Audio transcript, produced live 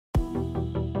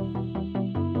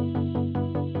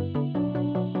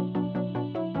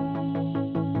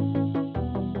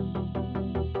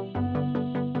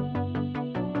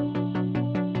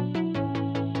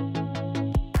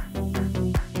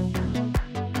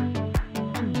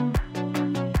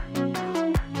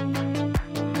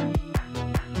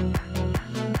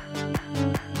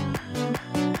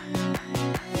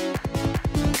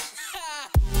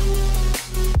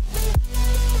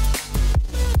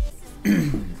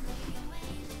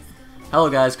Hello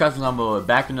guys, Custom Number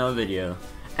back with another video.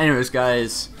 Anyways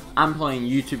guys, I'm playing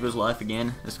YouTubers Life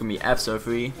again. This is going to be episode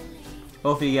 3.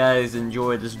 Hopefully you guys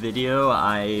enjoyed this video.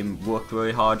 I worked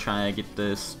really hard trying to get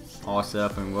this all set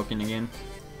up and working again.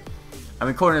 I'm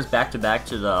recording this back to back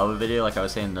to the other video like I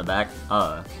was saying in the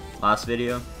last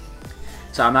video.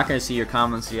 So I'm not going to see your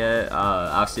comments yet.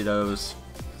 I'll see those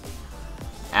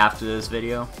after this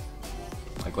video.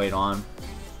 Like later on.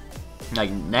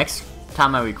 Like next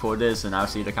time I record this and I'll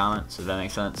see the comments, if that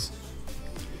makes sense.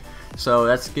 So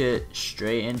let's get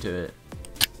straight into it.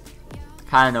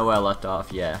 Kinda know where I left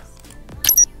off, yeah.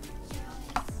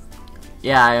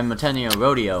 Yeah, I am attending a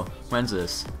rodeo. When's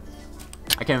this?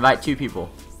 I can invite 2 people.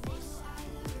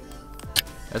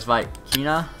 Let's invite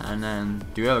Kina, and then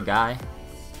do we have a guy?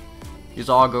 These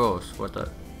are all girls. What the?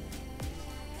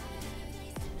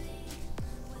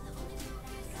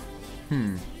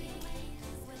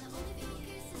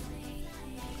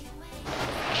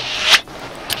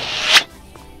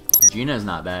 Gina's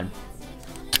not bad.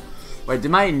 Wait,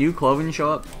 did my new clothing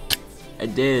show up?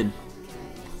 It did.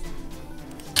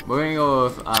 We're gonna go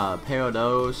with a pair of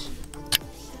those.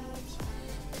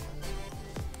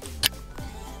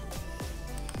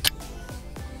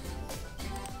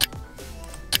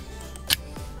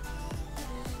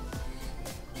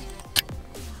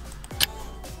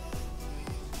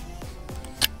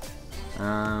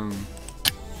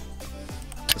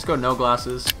 Let's go no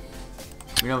glasses.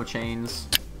 We don't have chains.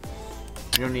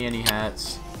 We don't need any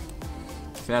hats.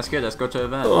 So that's good. Let's go to the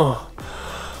event.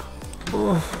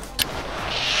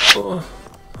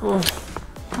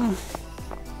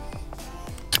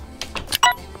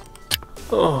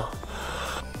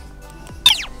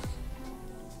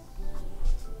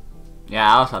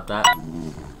 Yeah, I'll stop that.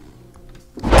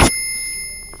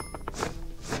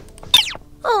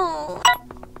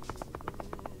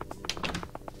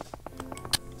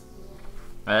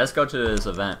 Alright, let's go to this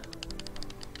event.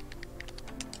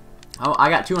 Oh,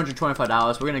 I got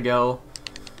 $225. We're gonna go.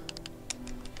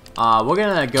 We're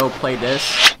gonna go play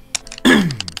this.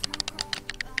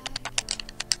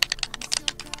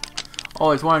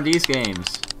 Oh, it's one of these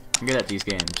games. I'm good at these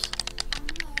games.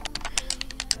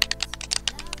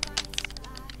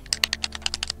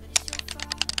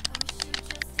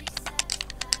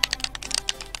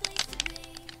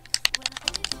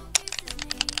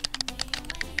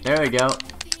 There we go.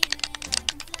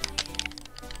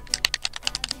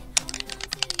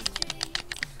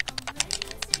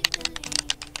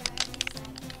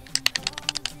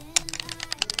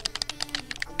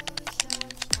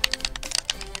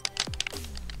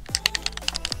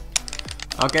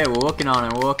 Okay, we're working on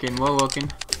it. We're working.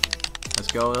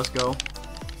 Let's go, let's go.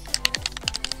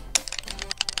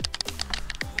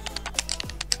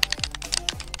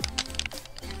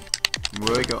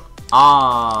 Where we go?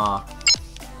 Ah,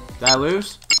 did I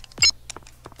lose?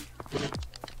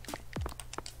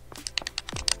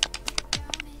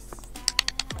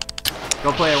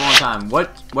 Go play it one time.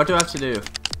 What do I have to do?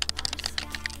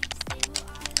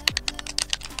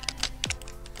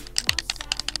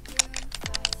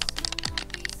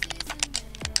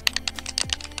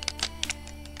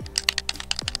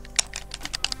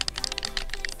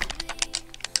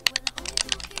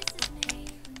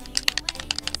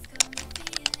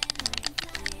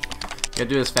 You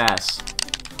gotta do this fast.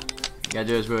 You gotta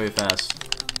do this really fast.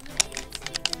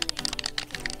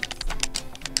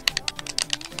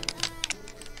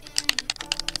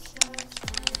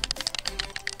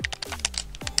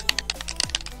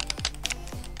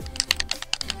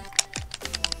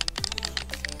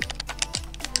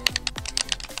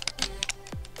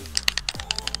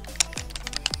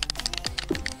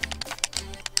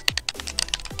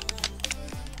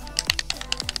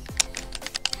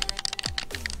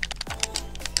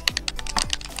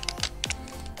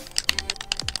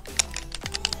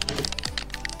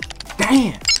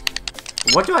 Damn!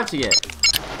 What do I have to get?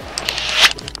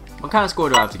 What kind of score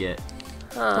do I have to get?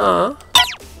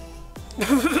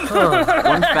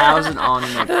 1,000 on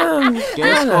like, get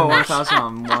a score 1,000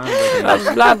 on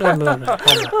 100. Blah blah blah blah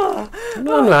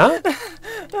blah blah.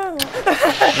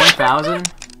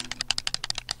 1,000?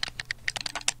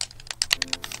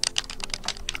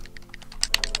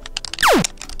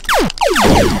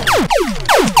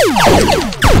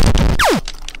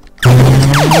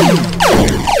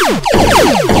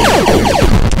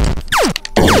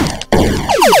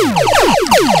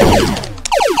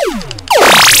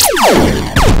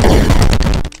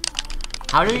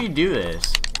 How do you do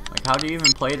this? Like, how do you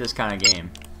even play this kind of game?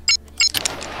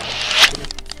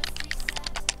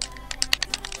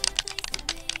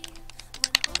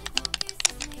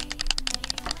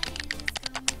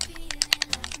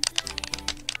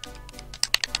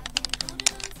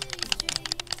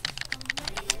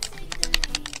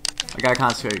 I gotta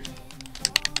concentrate.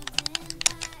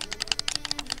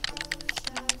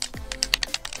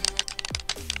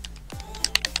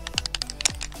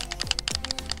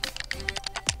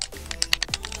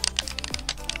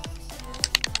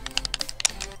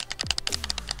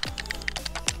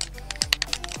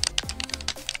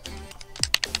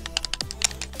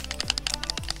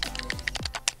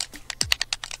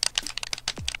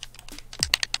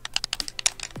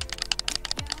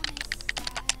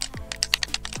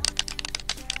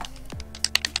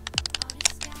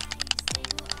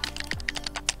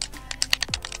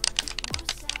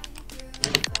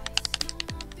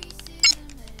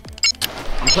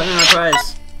 Claiming my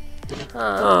prize.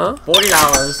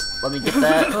 $40. Let me get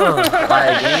that. Buy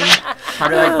a game. How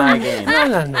do I buy a game?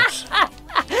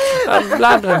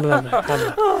 Blah blah blah blah. How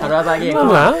do I buy a game? Come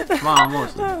on, come on,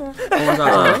 almost. I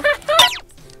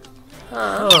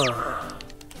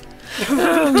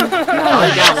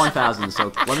only got 1,000,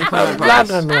 so let me claim my prize.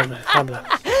 Blah blah blah blah.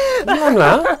 Blah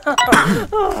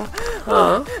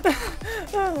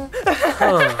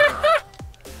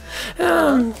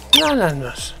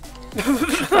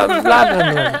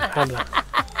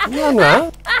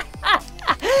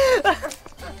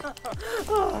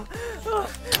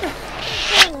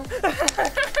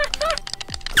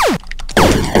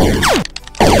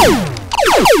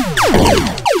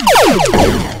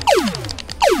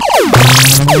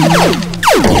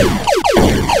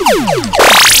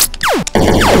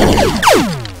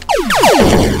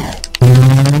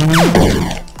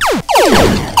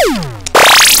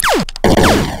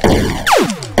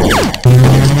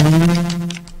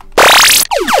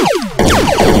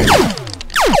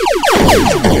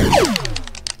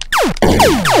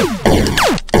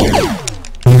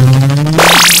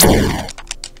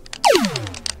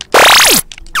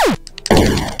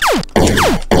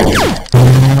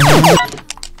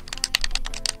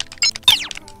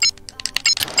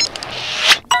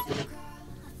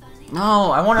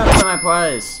No, I want to claim my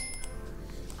prize.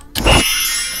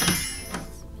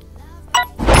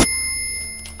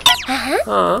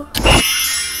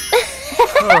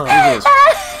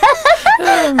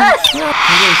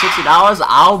 $160.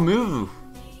 I'll move.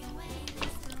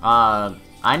 I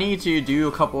need to do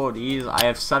a couple of these. I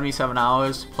have 77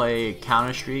 hours to play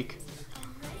Counter-Strike.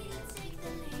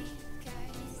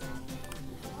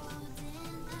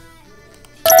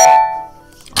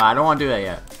 I don't want to do that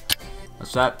yet.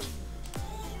 Accept.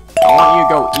 I want you to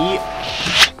go eat.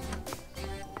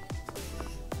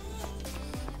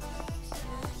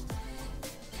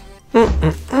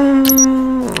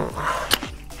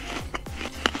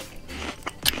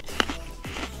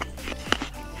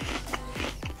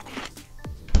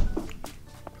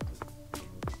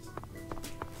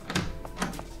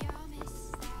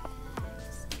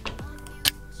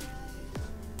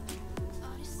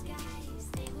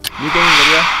 New gaming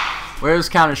video. Where's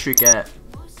Counter-Strike at?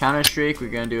 Counter-Strike, we're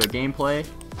gonna do a gameplay.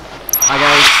 Hi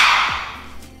guys.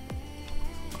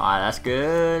 Alright, that's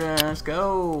good. Let's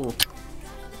go.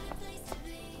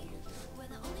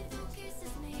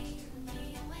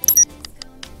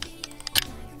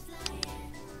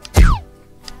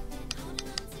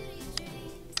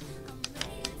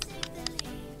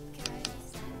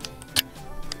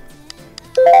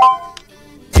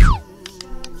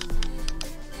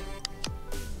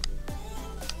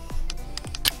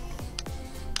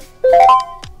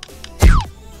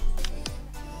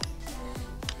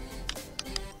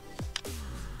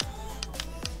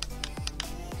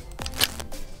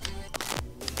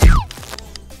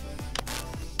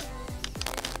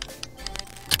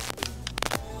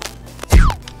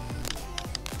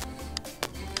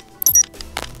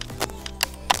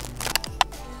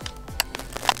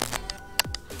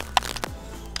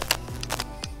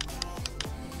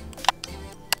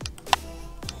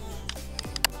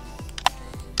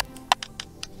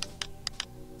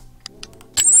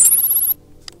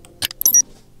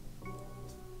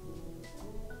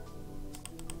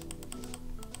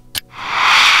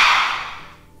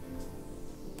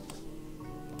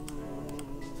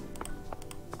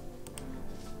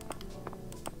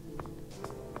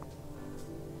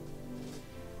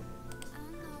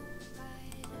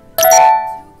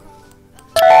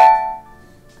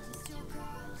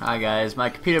 Hi guys, my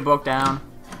computer broke down.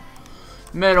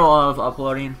 Middle of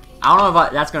uploading. I don't know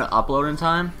if that's gonna upload in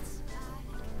time.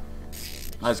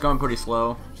 It's going pretty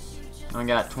slow. I only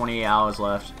got 28 hours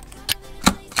left.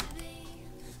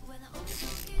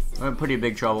 I'm in pretty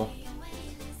big trouble.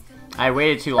 I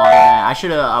waited too long on that. I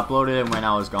should have uploaded it when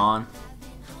I was gone.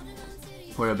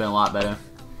 Would have been a lot better.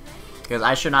 Because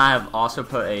I should not have also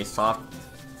put a soft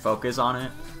focus on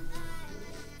it.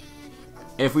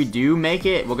 if we do make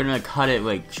it, we're gonna cut it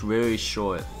like really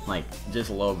short, like just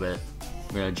a little bit.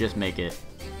 We're gonna just make it.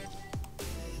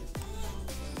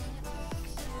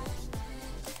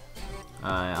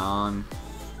 Alright,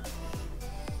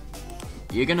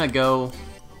 you're gonna go.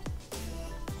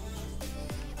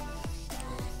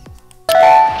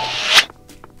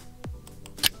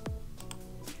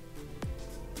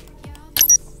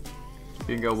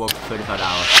 You can go work for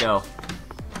 $35. Go.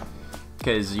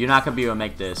 Because you're not gonna be able to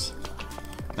make this.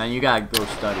 Then you gotta go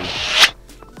study.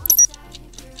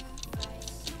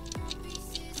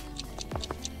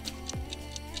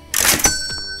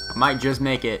 I might just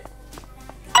make it.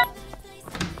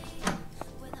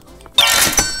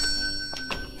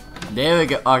 There we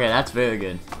go. Okay, that's very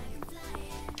good.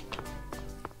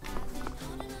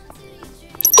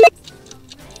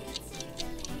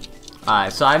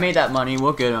 Alright, so I made that money.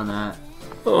 We're good on that.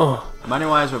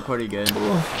 Money-wise, we're pretty good. You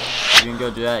can go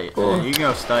do that. You can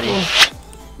go study.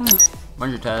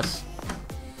 When's your test?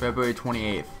 February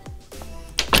 28th.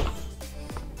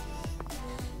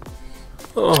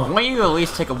 I want you to at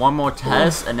least take one more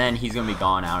test, and then he's gonna be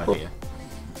gone out of here.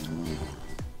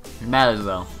 It matters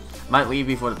though. Might leave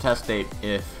before the test date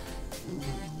if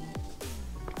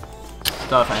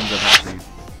stuff ends up happening.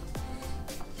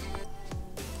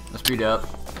 Let's speed up.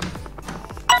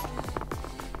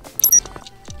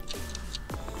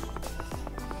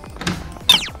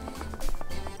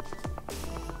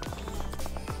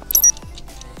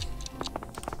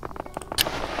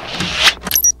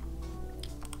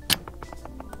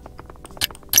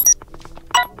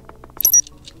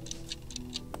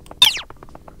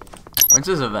 When's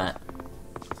this event?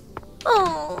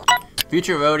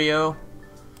 Future rodeo,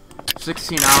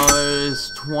 16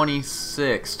 hours,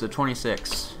 26 to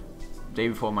 26. Day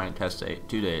before my test date,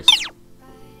 2 days.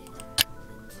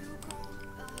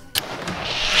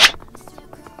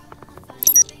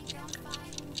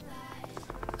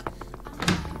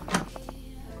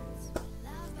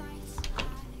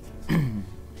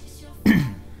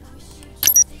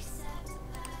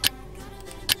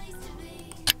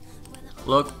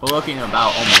 Look, we're looking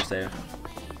about almost there.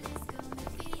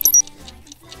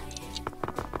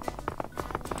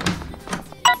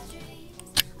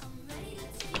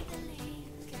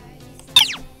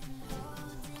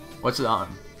 What's it on?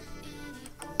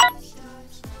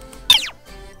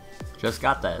 Just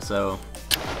got that, so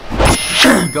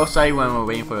go study when we're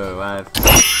waiting for it to arrive. So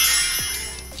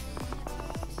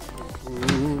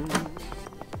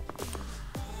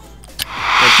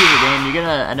choose a game, you're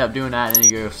gonna end up doing that and then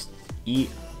you're gonna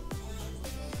eat.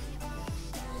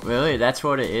 Really? That's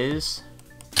what it is?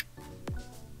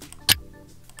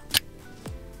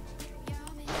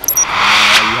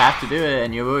 You have to do it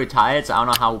and you're really tired, so I don't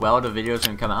know how well the video's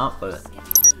gonna come out, but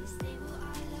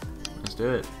let's do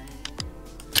it.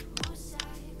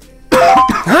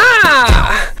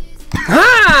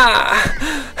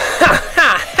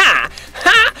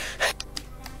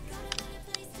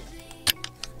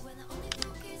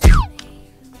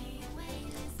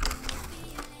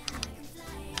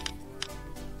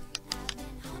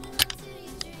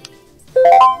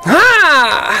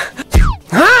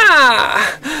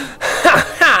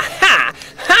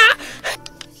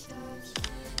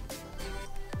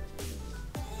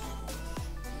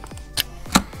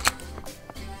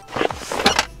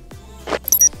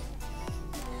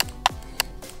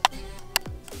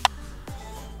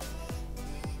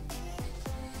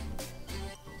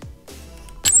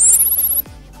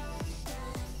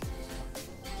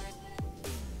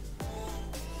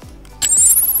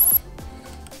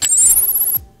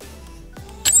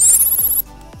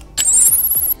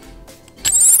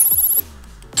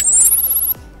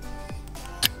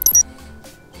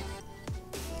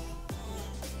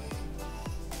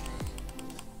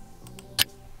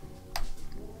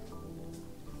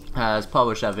 Let's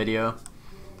publish that video.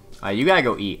 Alright, you gotta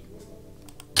go eat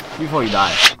before you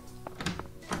die.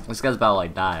 This guy's about to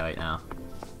like die right now.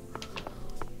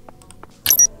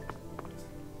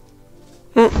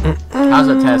 How's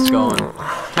the test going?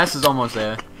 Test is almost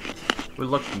there. We're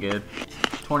looking good.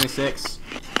 26.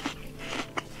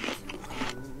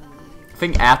 I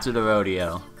think after the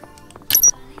rodeo.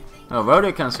 No,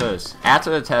 rodeo comes first.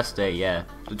 After the test day, yeah.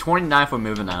 The 29th we're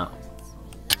moving out.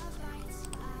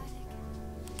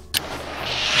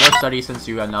 Go study since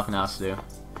you got nothing else to do.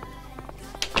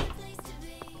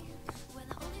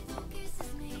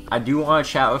 I do want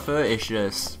to chat with her, it's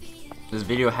just this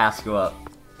video has to go up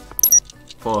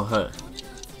for her.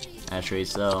 Actually,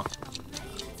 so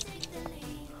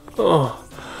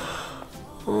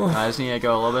I just need to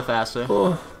go a little bit faster.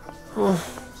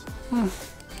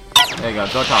 There you go,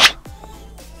 go talk.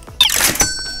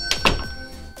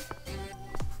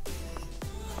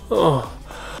 Oh.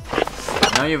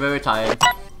 Now you're very tired.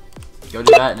 Go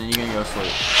do that and then you're gonna go to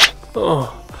sleep.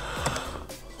 Oh.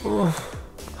 Oh.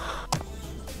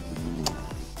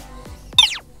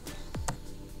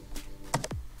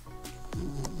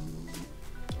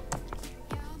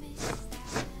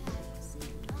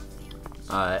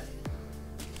 Alright.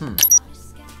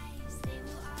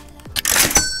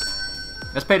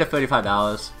 Let's pay the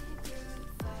 $35.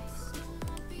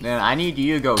 Then I need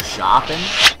you to go shopping.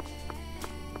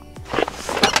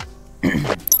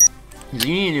 Cause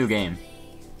you need a new game.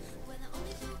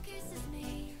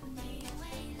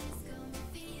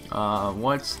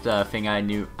 What's the thing I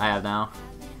have now?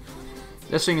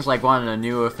 This thing is like one of the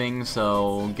newer things,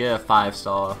 so get a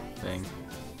 5-star thing.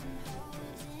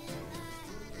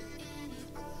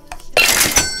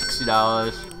 $60,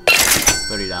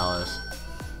 $30.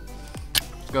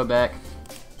 Let's go back.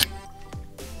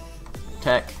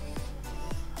 Tech.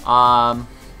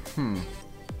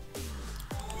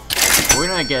 We're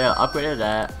gonna get an upgraded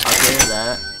that,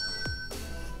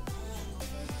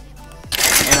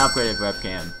 and upgraded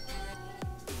webcam.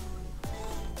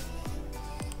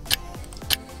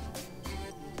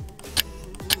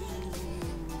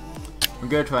 We're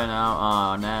good right now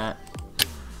on that.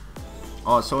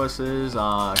 All sources,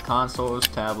 consoles,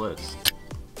 tablets.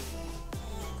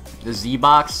 The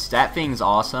Z-Box, that thing's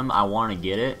awesome. I want to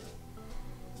get it.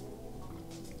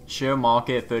 Share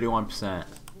market 31%.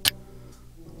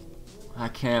 I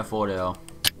can't afford it though.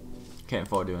 Can't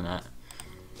afford doing that.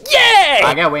 Yay!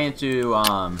 I gotta wait until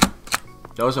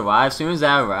those arrive. As soon as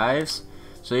that arrives,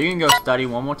 so you can go study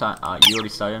one more time. You already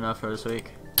studied enough for this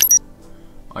week?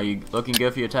 Are you looking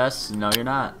good for your tests? No, you're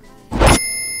not.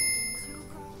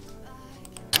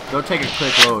 Go take a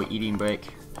quick little eating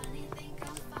break.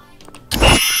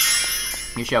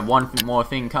 You should have one more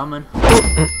thing coming.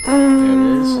 There it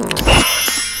is.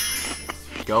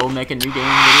 Go make a new game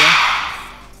video.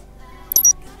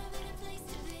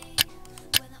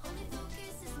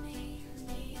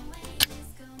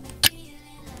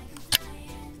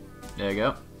 There you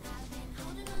go.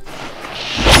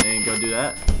 And go do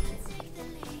that.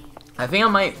 I think I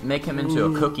might make him into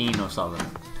a cooking or something.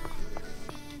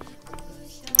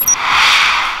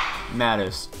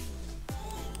 Matters.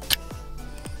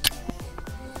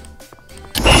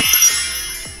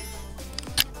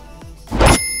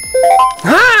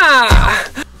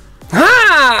 Ha! Ha!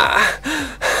 Ha!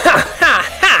 Ha!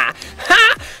 Ha! Ha!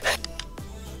 Ha!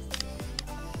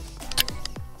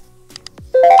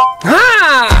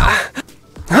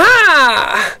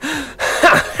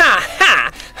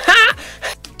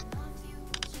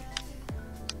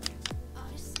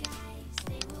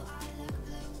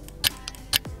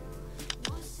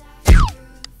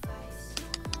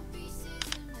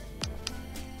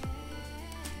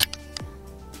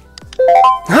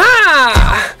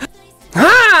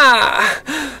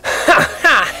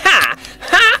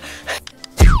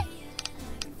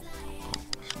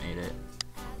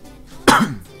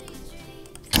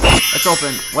 Let's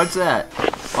open. What's that?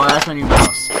 Oh, that's my new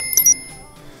mouse.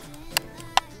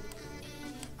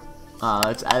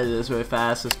 Let's edit this really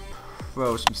fast. Let's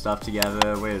throw some stuff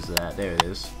together. Where is that? There it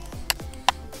is.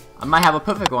 I might have a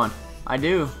perfect one. I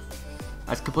do.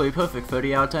 That's completely perfect.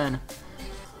 30 out of 10.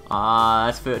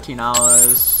 That's 13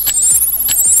 hours.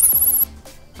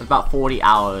 That's about 40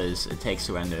 hours it takes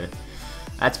to render.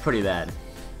 That's pretty bad.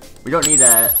 We don't need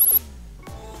that.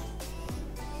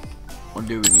 Or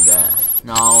do we need that?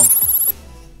 No.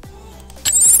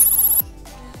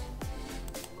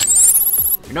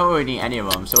 We don't really need any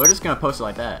of them, so we're just gonna post it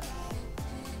like that.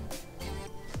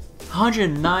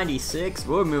 196?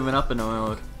 We're moving up in the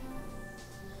world.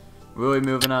 Really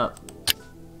moving up.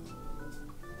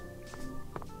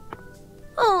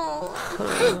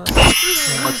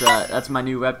 What's that? That's my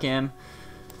new webcam.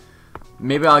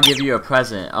 Maybe I'll give you a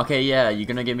present. Okay, yeah, you're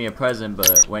gonna give me a present,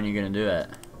 but when are you gonna do it?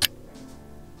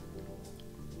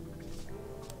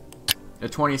 The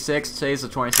 26th, today's the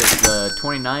 26th, the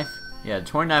 29th? Yeah, the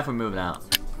 29th we're moving out.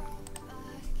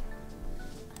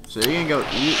 So you're gonna go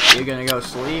eat, you're gonna go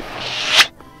sleep,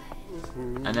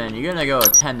 and then you're gonna go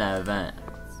attend that event.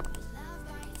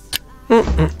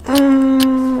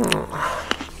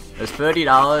 It's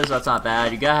 $30, that's not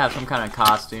bad. You gotta have some kind of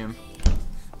costume.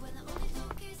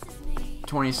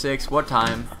 26, what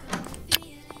time?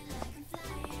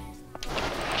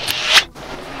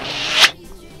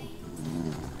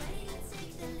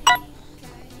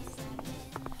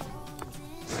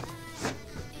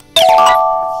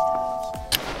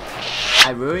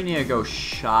 I really need to go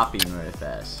shopping really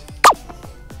fast.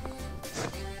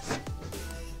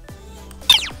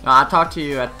 No, I'll talk to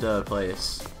you at the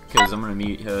place, because I'm going to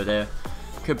meet her there.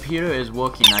 Computer is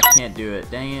working, I can't do it,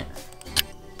 dang it.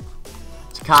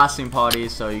 a costume party,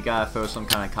 so you gotta throw some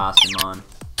kind of costume on.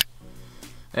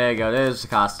 There you go, there's the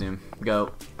costume.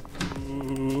 Go.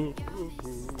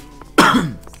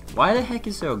 Why the heck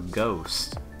is there a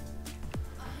ghost?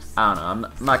 I don't know,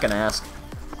 I'm not gonna ask.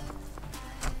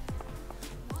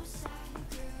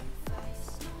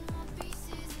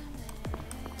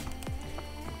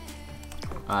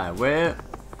 Alright, where?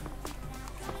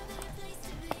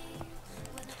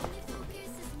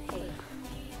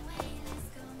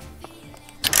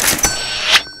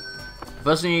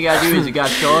 First thing you gotta do is you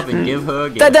gotta show up and give her a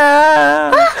gift.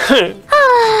 Ta-da!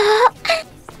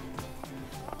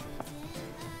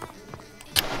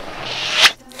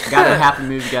 Gotta half the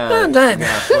move, you gotta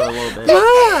float a little bit.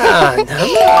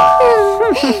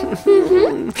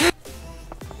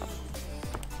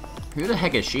 Who the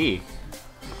heck is she?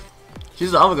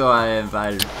 She's the other girl I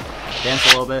invited. Dance a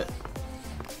little bit.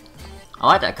 I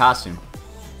like that costume.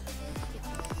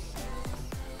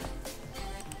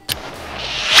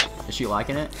 Is she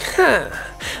liking it? What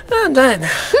are you gonna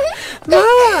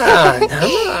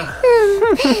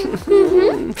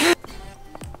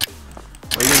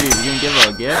do? You gonna give her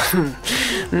a gift? And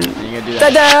you gonna do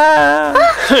that?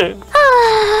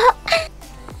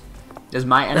 Does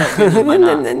my end up good? Might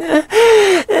not.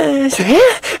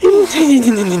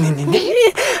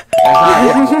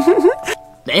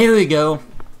 There we go.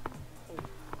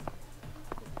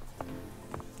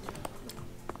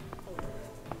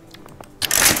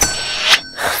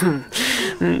 I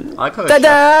like how it's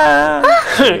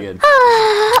pretty good.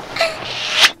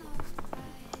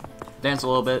 Dance a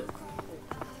little bit.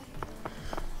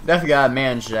 Definitely gotta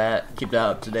manage that. Keep that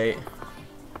up to date.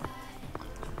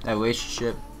 That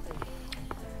relationship.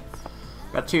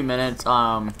 Got 2 minutes.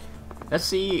 Let's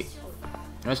see.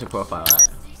 Where's her profile at?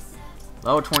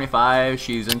 Level 25.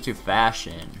 She's into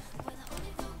fashion.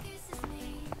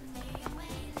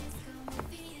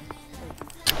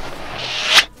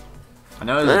 I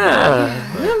know it's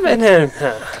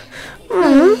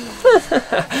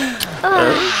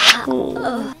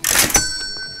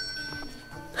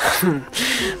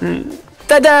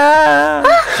Ta-da!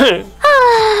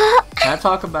 Can I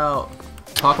talk about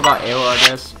Ayla, I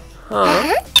guess? Talk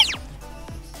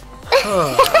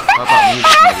about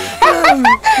music, maybe.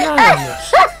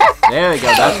 There we go,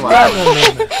 that's why.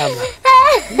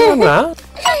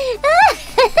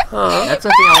 That's the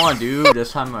thing I want to do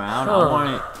this time around. I want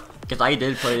to, because I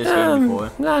did play this game before.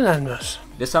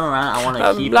 This time around, I want to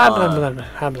keep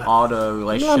all the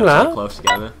relationships so close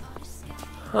together.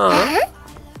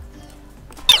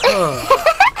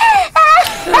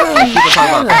 People talk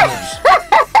about friends.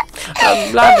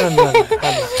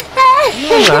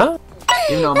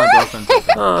 Even though my girlfriend's like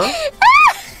that.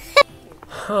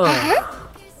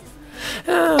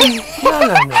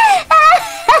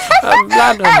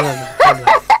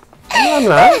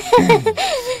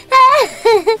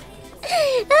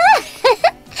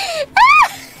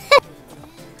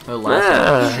 Her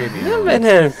last name should be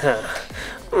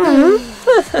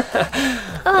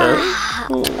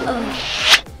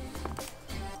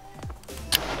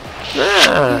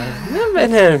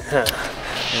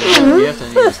Yes,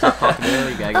 and you stop talking to her,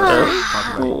 you gotta go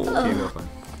talk to your girlfriend.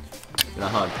 Get a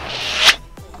hug.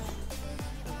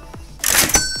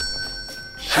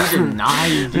 She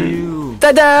denied you!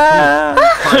 Ta-da!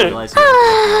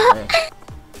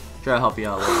 Try to help you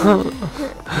out a little bit.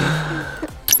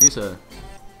 Who's her?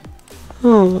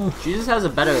 She just has a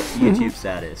better YouTube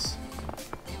status.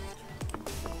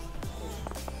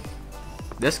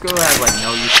 This girl has like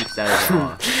no YouTube status at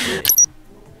all. Really.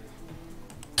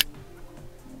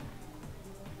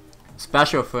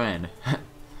 Special friend.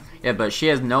 Yeah, but she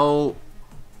has no...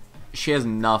 She has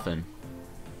nothing.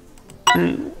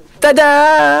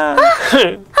 Ta-da!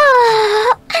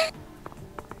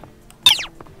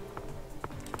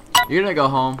 You're gonna go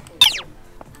home.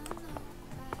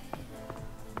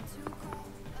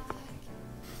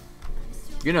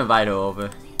 You're gonna invite her over.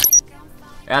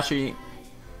 Actually,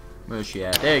 where's she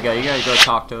at? There you go. You gotta go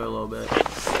talk to her a little bit.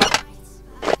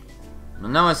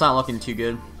 No, it's not looking too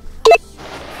good.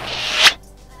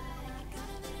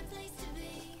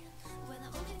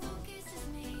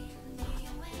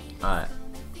 Alright.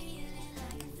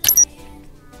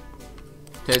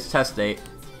 Today's test date.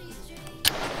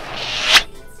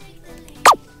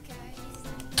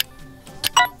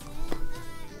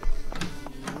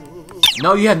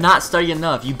 No, you have not studied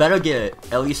enough. You better get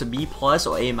at least a B+ or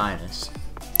A-.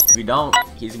 If you don't,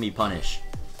 he's gonna be punished.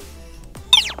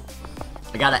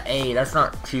 I got an A. That's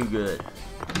not too good.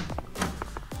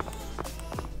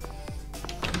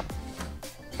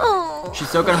 She's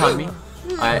still gonna hug me.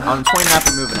 Alright, on 29th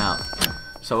we're moving out.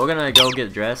 So we're gonna go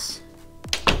get dressed.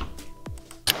 We're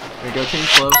gonna go change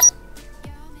clothes.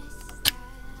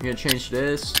 gonna change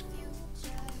this.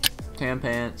 Tan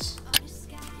pants.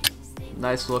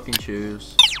 Nice looking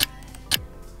shoes.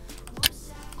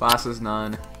 Glasses,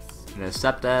 none. I'm gonna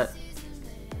accept that.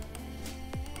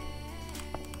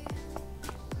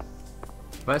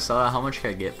 If I sell that, how much can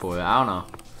I get for it? I don't know.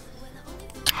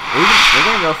 We're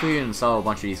gonna go through and sell a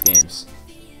bunch of these games.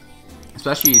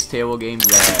 Especially these table games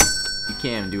that you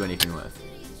can't even do anything with.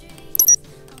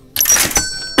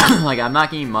 Like, I'm not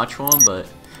getting much for them, but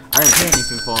I didn't pay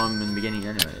anything for them in the beginning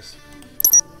anyways.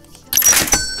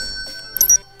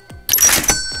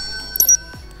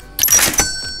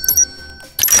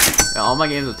 Yeah, all my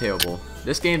games are terrible.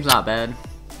 This game's not bad.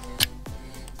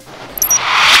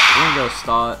 We're gonna go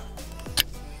start.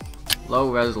 Low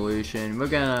resolution. We're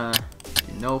gonna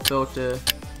do no filter.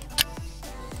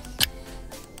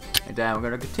 Like that. We're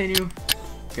gonna continue.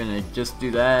 Gonna just do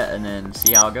that and then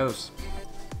see how it goes.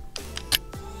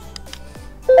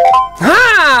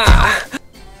 Ha!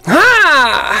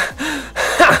 Ha!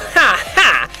 Ha ha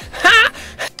ha! Ha!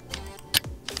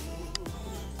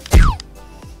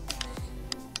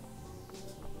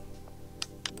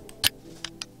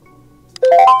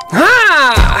 Ha!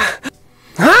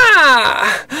 Ha!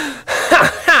 Ha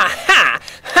ha ha!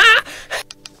 Ha!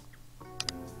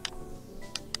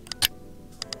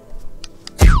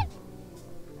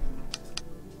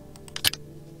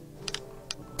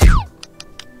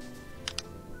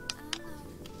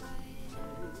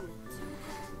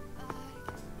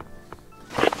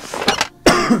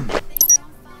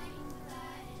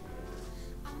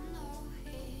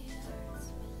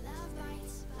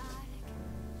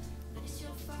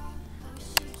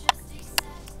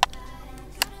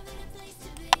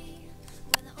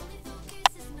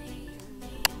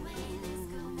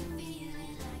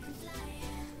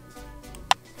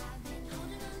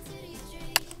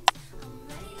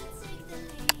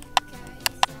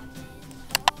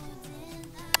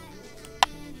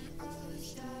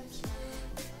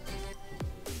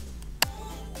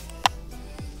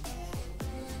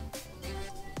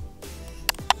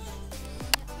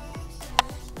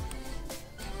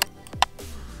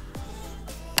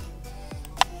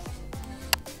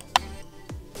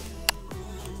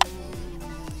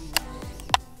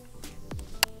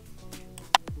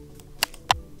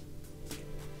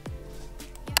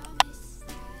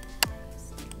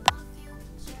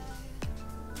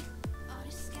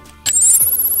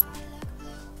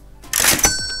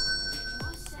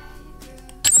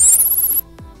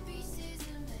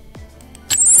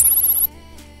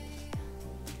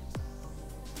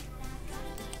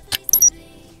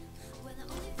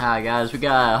 Alright guys, we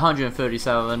got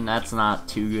 137, that's not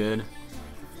too good.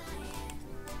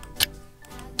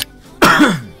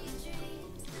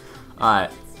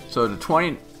 Alright, so the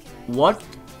 20, what?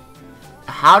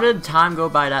 How did time go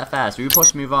by that fast? We were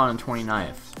supposed to move on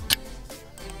 29th.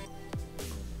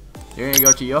 You're gonna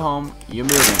go to your home, you're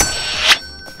moving.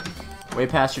 Way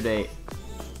past your date.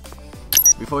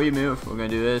 Before you move, we're gonna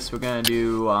do this, we're gonna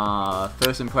do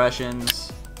first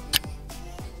impressions.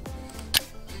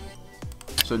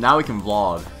 So now we can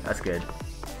vlog. That's good.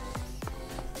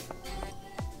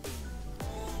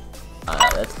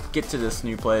 Let's get to this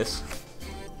new place.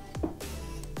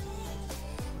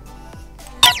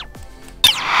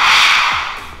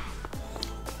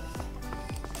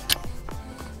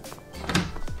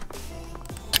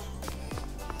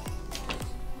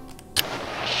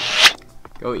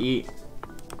 Go eat.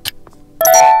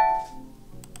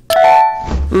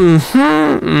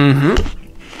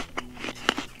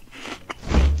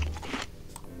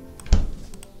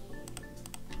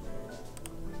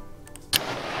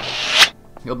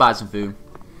 Go buy some food.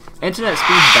 Internet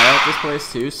speed's better at this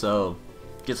place too, so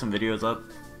get some videos up.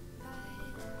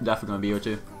 Definitely gonna be here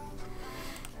too.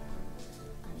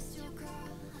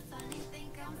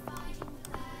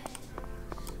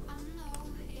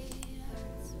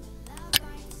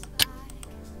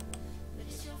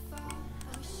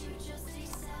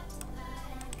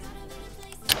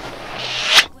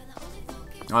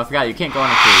 Oh, I forgot, you can't go on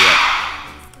the tree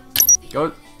yet.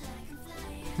 Go.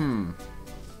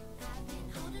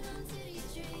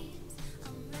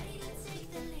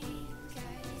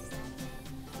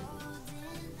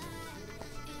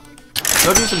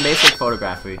 Go do some basic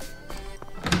photography.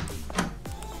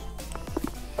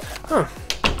 Huh.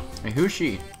 Hey, who's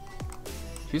she?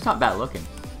 She's not bad looking.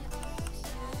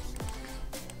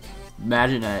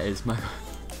 Imagine that is my...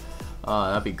 Oh,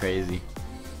 that'd be crazy.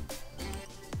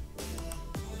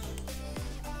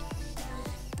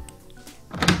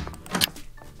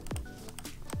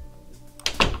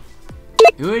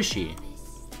 Who is she?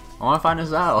 I wanna find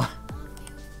this out.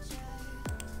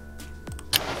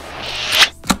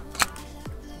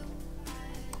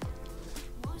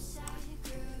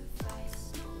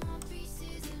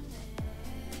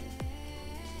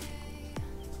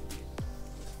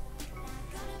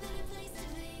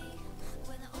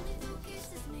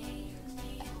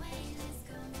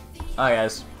 Alright,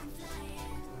 guys.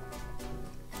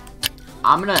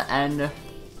 I'm gonna end.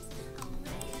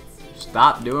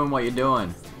 Stop doing what you're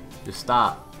doing. Just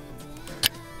stop.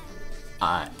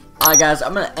 Alright, guys.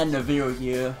 I'm gonna end the video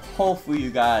here. Hopefully, you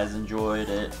guys enjoyed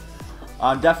it.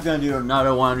 I'm definitely gonna do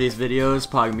another one of these videos.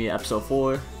 Probably gonna be episode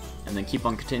 4, and then keep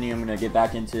on continuing. I'm gonna get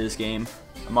back into this game.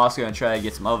 I'm also gonna try to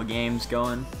get some other games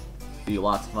going. Be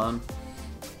lots of fun.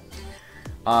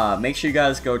 Make sure you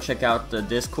guys go check out the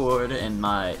Discord and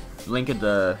my link in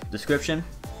the description.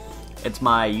 It's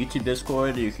my YouTube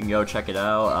Discord. You can go check it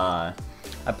out.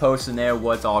 I post in there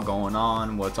what's all going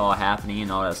on, what's all happening,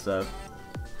 and all that stuff.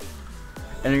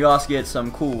 And you also get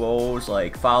some cool roles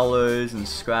like followers and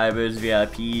subscribers,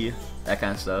 VIP, that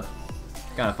kind of stuff.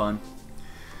 Kind of fun.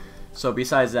 So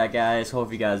besides that, guys,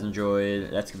 hope you guys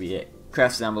enjoyed. That's gonna be it.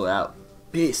 Craft Assemble out.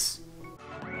 Peace.